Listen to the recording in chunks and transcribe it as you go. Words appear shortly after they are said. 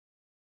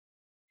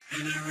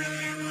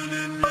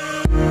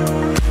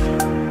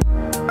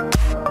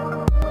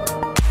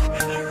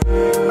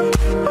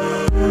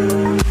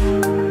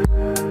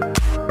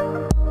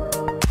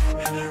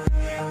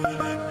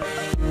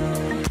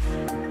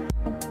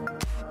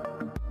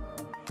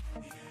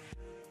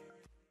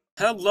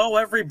Hello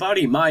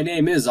everybody, my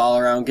name is All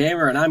Around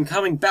Gamer, and I'm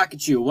coming back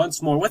at you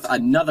once more with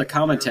another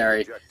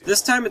commentary.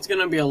 This time it's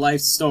going to be a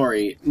life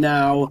story.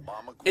 Now,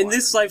 in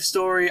this life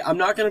story, I'm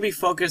not going to be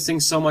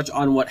focusing so much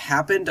on what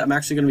happened. I'm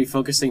actually going to be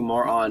focusing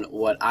more on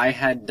what I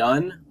had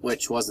done,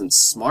 which wasn't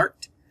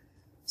smart.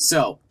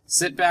 So,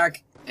 sit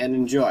back and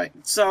enjoy.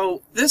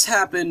 So, this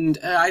happened,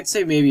 I'd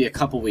say maybe a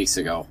couple weeks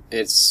ago.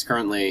 It's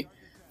currently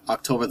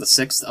October the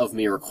 6th of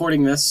me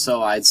recording this,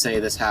 so I'd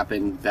say this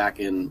happened back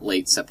in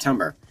late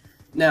September.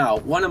 Now,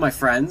 one of my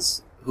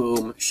friends,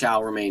 whom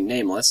shall remain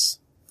nameless,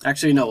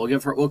 actually no,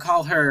 we'll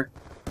call her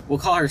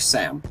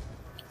Sam.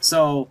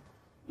 So,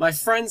 my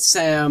friend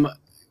Sam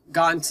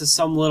got into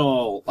some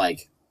little,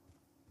 like,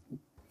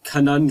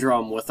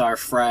 conundrum with our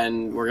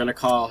friend, we're gonna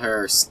call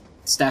her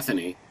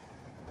Stephanie.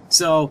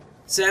 So,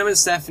 Sam and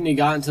Stephanie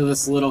got into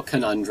this little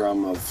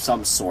conundrum of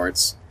some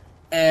sorts,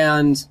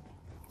 and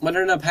what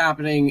ended up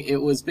happening,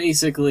 it was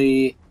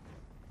basically,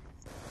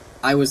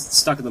 I was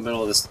stuck in the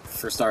middle of this,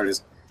 for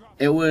starters.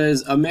 It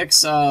was a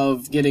mix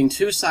of getting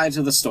two sides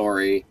of the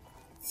story,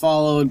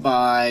 followed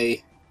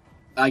by,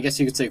 I guess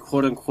you could say,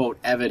 quote-unquote,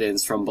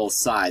 evidence from both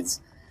sides.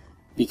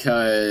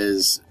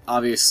 Because,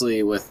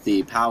 obviously, with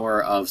the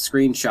power of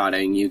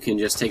screenshotting, you can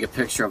just take a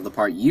picture of the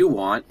part you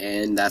want,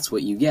 and that's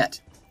what you get.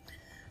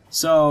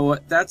 So,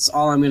 that's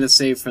all I'm going to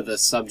say for the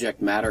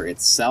subject matter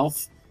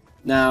itself.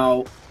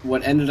 Now,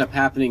 what ended up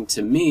happening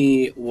to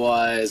me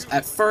was,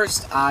 at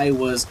first, I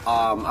was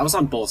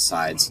on both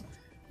sides.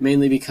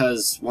 Mainly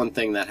because one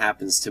thing that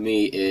happens to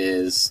me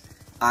is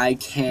I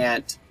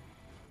can't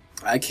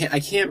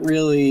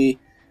really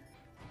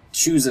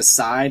choose a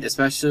side,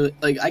 especially,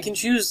 like, I can't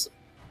choose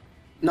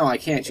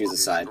a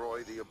side.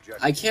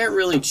 I can't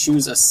really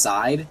choose a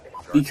side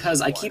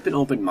because I keep an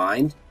open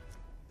mind.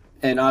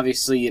 And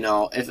obviously, you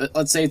know, if,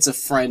 let's say it's a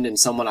friend and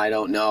someone I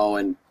don't know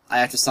and I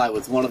have to side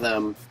with one of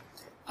them,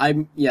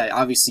 yeah,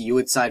 obviously you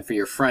would side for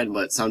your friend,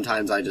 but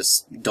sometimes I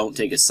just don't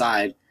take a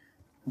side.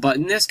 But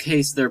in this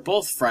case, they're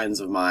both friends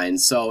of mine,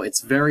 so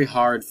it's very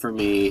hard for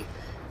me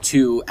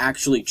to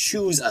actually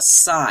choose a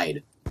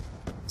side.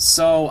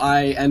 So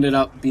I ended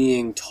up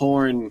being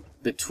torn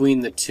between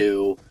the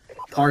two,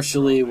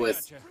 partially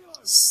with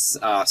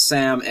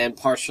Sam and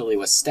partially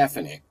with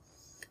Stephanie.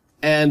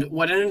 And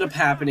what ended up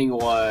happening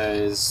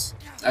was,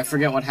 I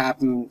forget what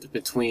happened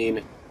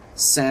between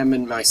Sam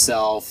and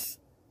myself.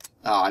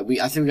 I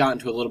think we got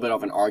into a little bit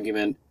of an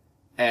argument,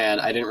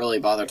 and I didn't really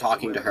bother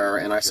talking to her,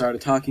 and I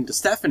started talking to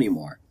Stephanie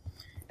more.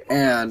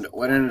 And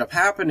what ended up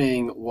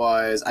happening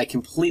was I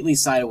completely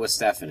sided with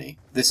Stephanie.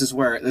 This is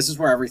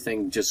where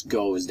everything just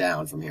goes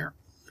down from here.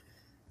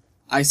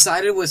 I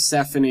sided with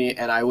Stephanie,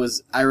 and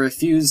I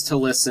refused to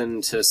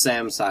listen to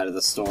Sam's side of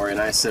the story,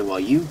 and I said, well,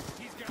 you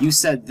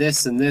said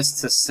this and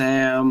this to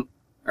Sam,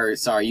 or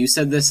sorry, you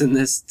said this and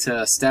this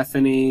to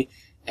Stephanie,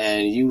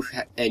 and you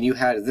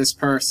had this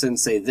person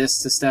say this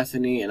to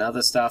Stephanie, and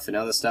other stuff,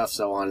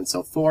 so on and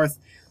so forth.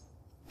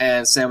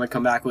 And Sam would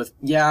come back with,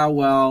 yeah,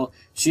 well,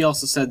 she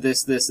also said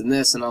this, this, and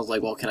this, and I was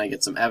like, well, can I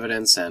get some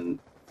evidence? And,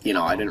 you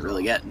know, I didn't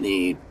really get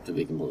any, to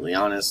be completely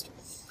honest.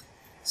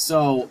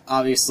 So,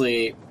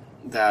 obviously,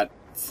 that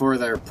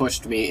further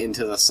pushed me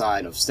into the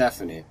side of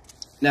Stephanie.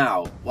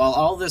 Now, while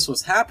all this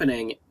was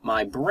happening,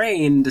 my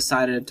brain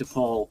decided to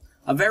pull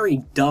a very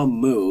dumb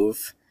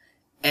move,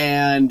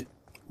 and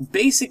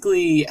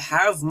basically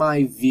have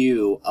my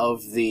view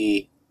of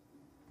the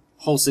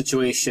whole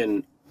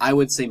situation, I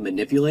would say,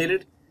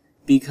 manipulated.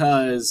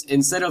 Because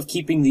instead of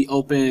keeping the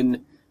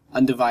open,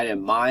 undivided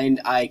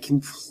mind, I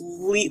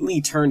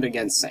completely turned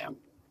against Sam.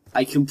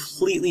 I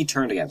completely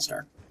turned against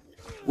her.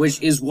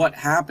 Which is what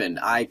happened.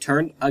 I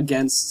turned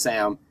against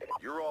Sam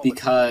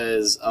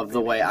because of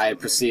the way I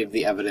perceived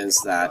the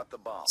evidence that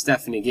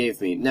Stephanie gave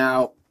me.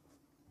 Now,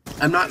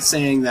 I'm not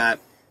saying that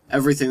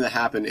everything that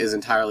happened is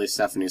entirely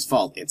Stephanie's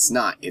fault. It's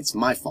not. It's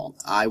my fault.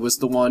 I was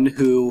the one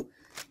who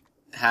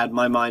had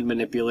my mind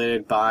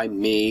manipulated by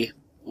me,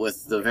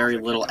 with the very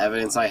little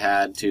evidence I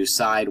had to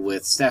side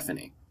with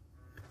Stephanie.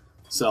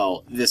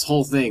 So, this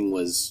whole thing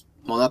was,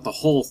 well, not the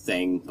whole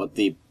thing, but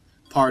the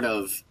part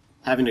of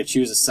having to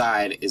choose a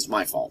side is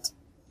my fault.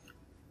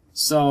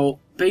 So,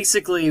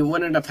 basically,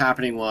 what ended up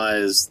happening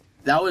was,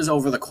 that was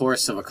over the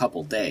course of a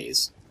couple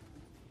days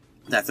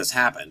that this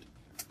happened.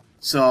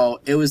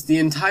 So, it was the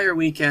entire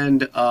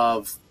weekend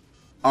of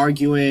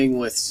arguing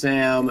with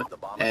Sam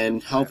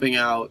and helping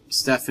out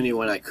Stephanie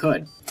when I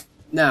could.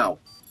 Now,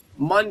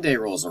 Monday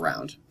rolls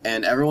around,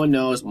 and everyone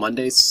knows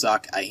Mondays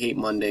suck. I hate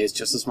Mondays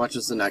just as much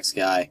as the next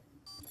guy.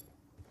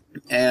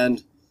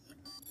 And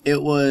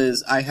it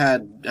was, I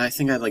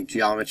think I had like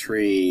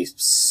geometry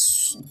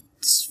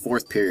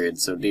 4th period,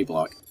 so D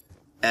block.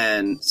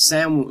 And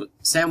Sam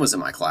was in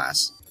my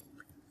class.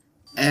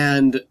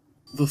 And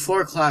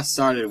before class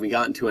started, we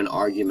got into an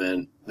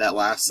argument that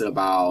lasted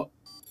about,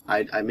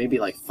 maybe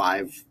like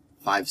 5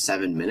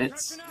 5-7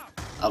 minutes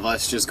of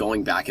us just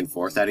going back and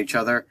forth at each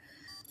other.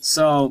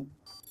 So,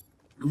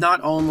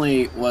 not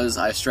only was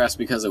I stressed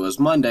because it was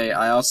Monday,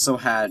 I also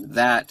had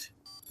that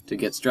to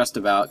get stressed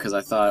about because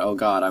I thought, oh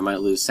god, I might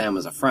lose Sam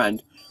as a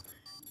friend.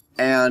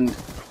 And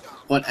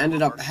what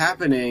ended up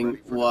happening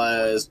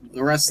was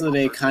the rest of the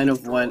day kind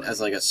of went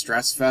as like a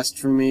stress fest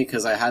for me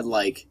because I had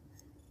like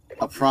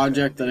a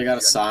project that I got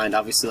assigned,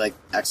 obviously like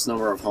X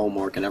number of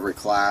homework in every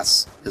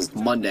class, because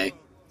Monday.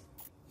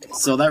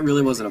 So that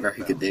really wasn't a very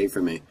good day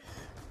for me.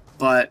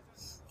 But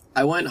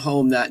I went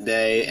home that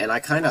day and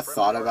I kind of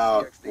thought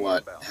about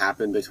what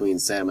happened between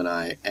Sam and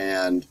I,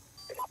 and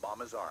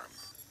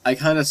I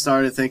kind of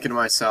started thinking to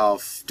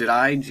myself, did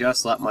I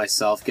just let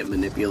myself get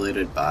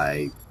manipulated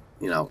by,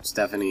 you know,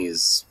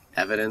 Stephanie's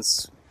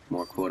evidence,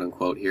 more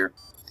quote-unquote here?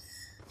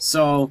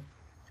 So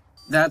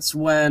that's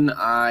when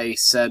I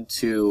said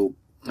to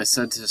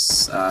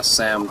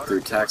Sam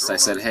through text, I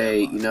said,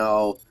 hey, you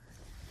know,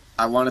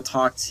 I want to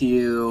talk to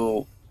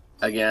you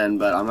again,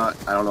 but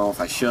I don't know if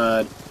I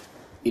should.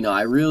 You know,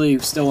 I really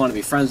still want to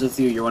be friends with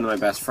you. You're one of my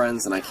best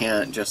friends, and I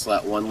can't just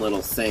let one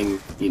little thing,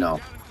 you know,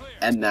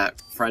 end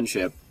that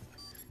friendship.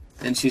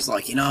 And she's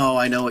like, you know,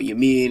 I know what you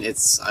mean.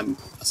 I'm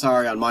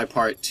sorry on my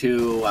part,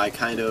 too. I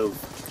kind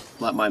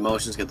of let my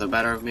emotions get the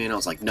better of me. And I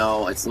was like,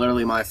 no, it's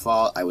literally my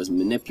fault. I was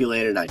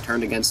manipulated. I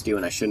turned against you,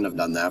 and I shouldn't have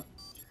done that.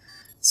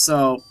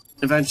 So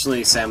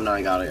eventually, Sam and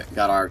I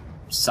got our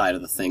side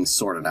of the thing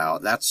sorted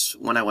out. That's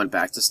when I went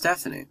back to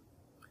Stephanie.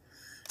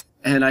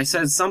 And I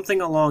said something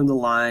along the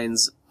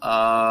lines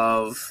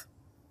of,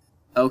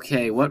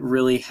 okay, what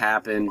really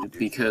happened?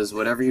 Because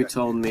whatever you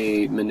told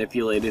me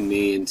manipulated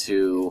me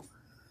into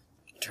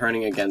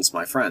turning against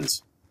my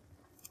friends.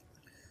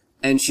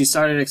 And she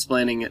started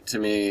explaining it to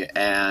me,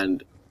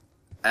 and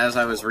as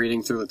I was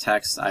reading through the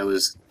text,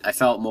 I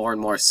felt more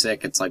and more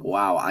sick. It's like,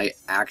 wow, I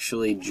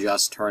actually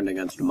just turned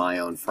against my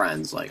own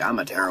friends. Like, I'm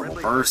a terrible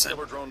person.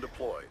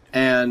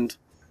 And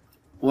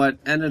what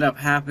ended up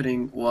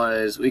happening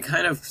was we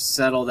kind of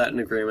settled that in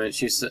agreement.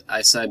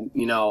 I said,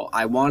 you know,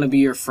 I want to be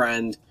your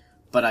friend,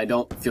 but I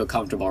don't feel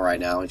comfortable right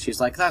now. And she's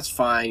like, that's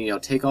fine. You know,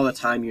 take all the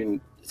time you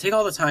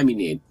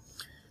need.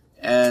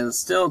 And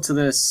still to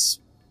this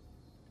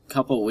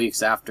couple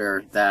weeks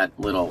after that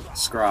little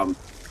scrum,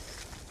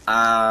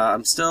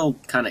 I'm still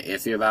kind of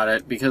iffy about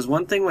it, because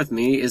one thing with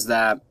me is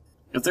that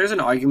if there's an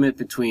argument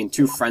between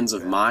two friends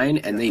of mine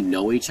and they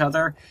know each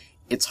other,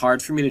 it's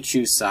hard for me to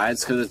choose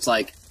sides, because it's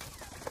like,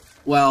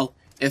 well,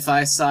 if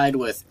I side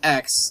with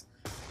X,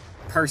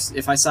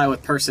 if I side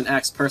with person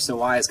X, person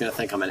Y is going to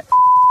think I'm an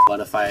but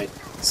if I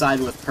side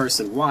with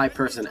person Y,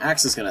 person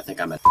X is going to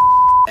think I'm an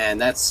and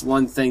that's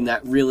one thing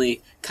that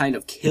really kind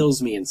of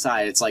kills me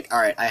inside. It's like,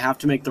 alright, I have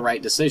to make the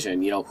right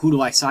decision. You know, who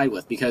do I side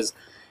with? Because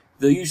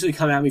they'll usually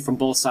come at me from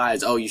both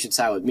sides. Oh, you should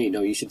side with me.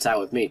 No, you should side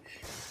with me.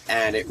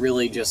 And it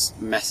really just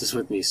messes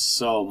with me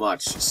so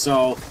much.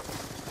 So,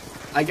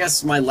 I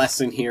guess my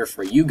lesson here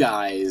for you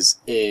guys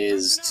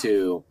is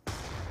to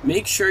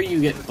make sure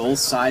you get both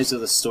sides of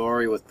the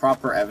story with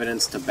proper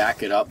evidence to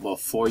back it up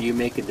before you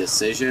make a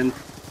decision.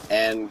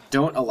 And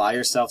don't allow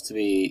your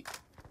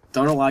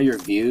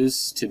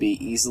views to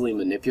be easily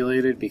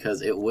manipulated,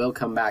 because it will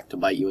come back to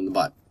bite you in the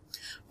butt.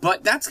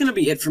 But that's going to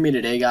be it for me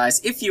today,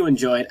 guys. If you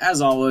enjoyed, as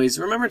always,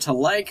 remember to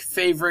like,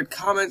 favorite,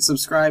 comment,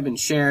 subscribe, and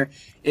share.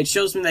 It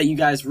shows me that you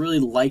guys really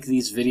like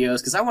these videos,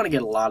 because I want to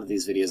get a lot of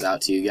these videos out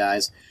to you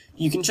guys.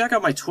 You can check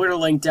out my Twitter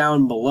link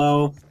down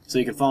below, so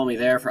you can follow me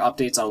there for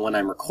updates on when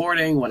I'm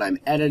recording, when I'm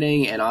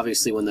editing, and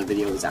obviously when the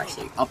video is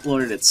actually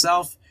uploaded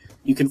itself.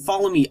 You can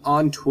follow me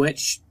on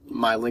Twitch.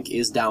 My link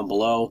is down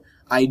below.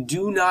 I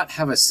do not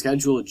have a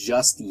schedule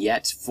just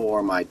yet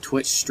for my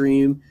Twitch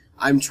stream.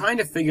 I'm trying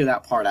to figure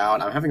that part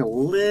out. I'm having a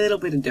little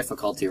bit of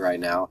difficulty right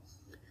now.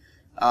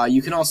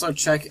 You can also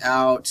check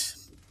out...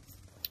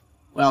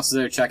 What else is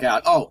there to check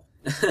out? Oh!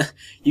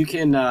 You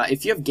can,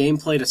 if you have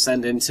gameplay to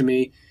send in to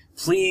me,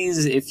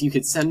 please, if you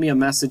could send me a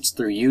message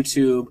through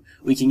YouTube,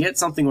 we can get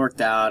something worked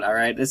out,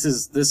 alright? This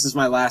is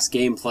my last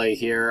gameplay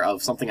here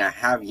of something I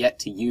have yet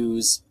to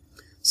use.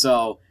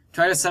 So,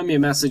 try to send me a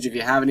message if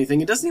you have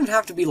anything. It doesn't even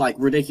have to be, like,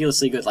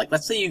 ridiculously good. Like,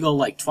 let's say you go,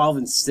 like,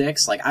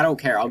 12-6. Like, I don't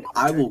care.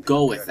 I will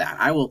go with that.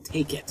 I will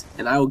take it.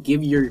 And I will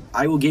give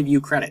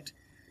you credit.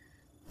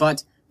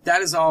 But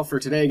that is all for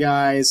today,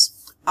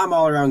 guys. I'm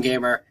All Around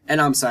Gamer, and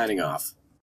I'm signing off.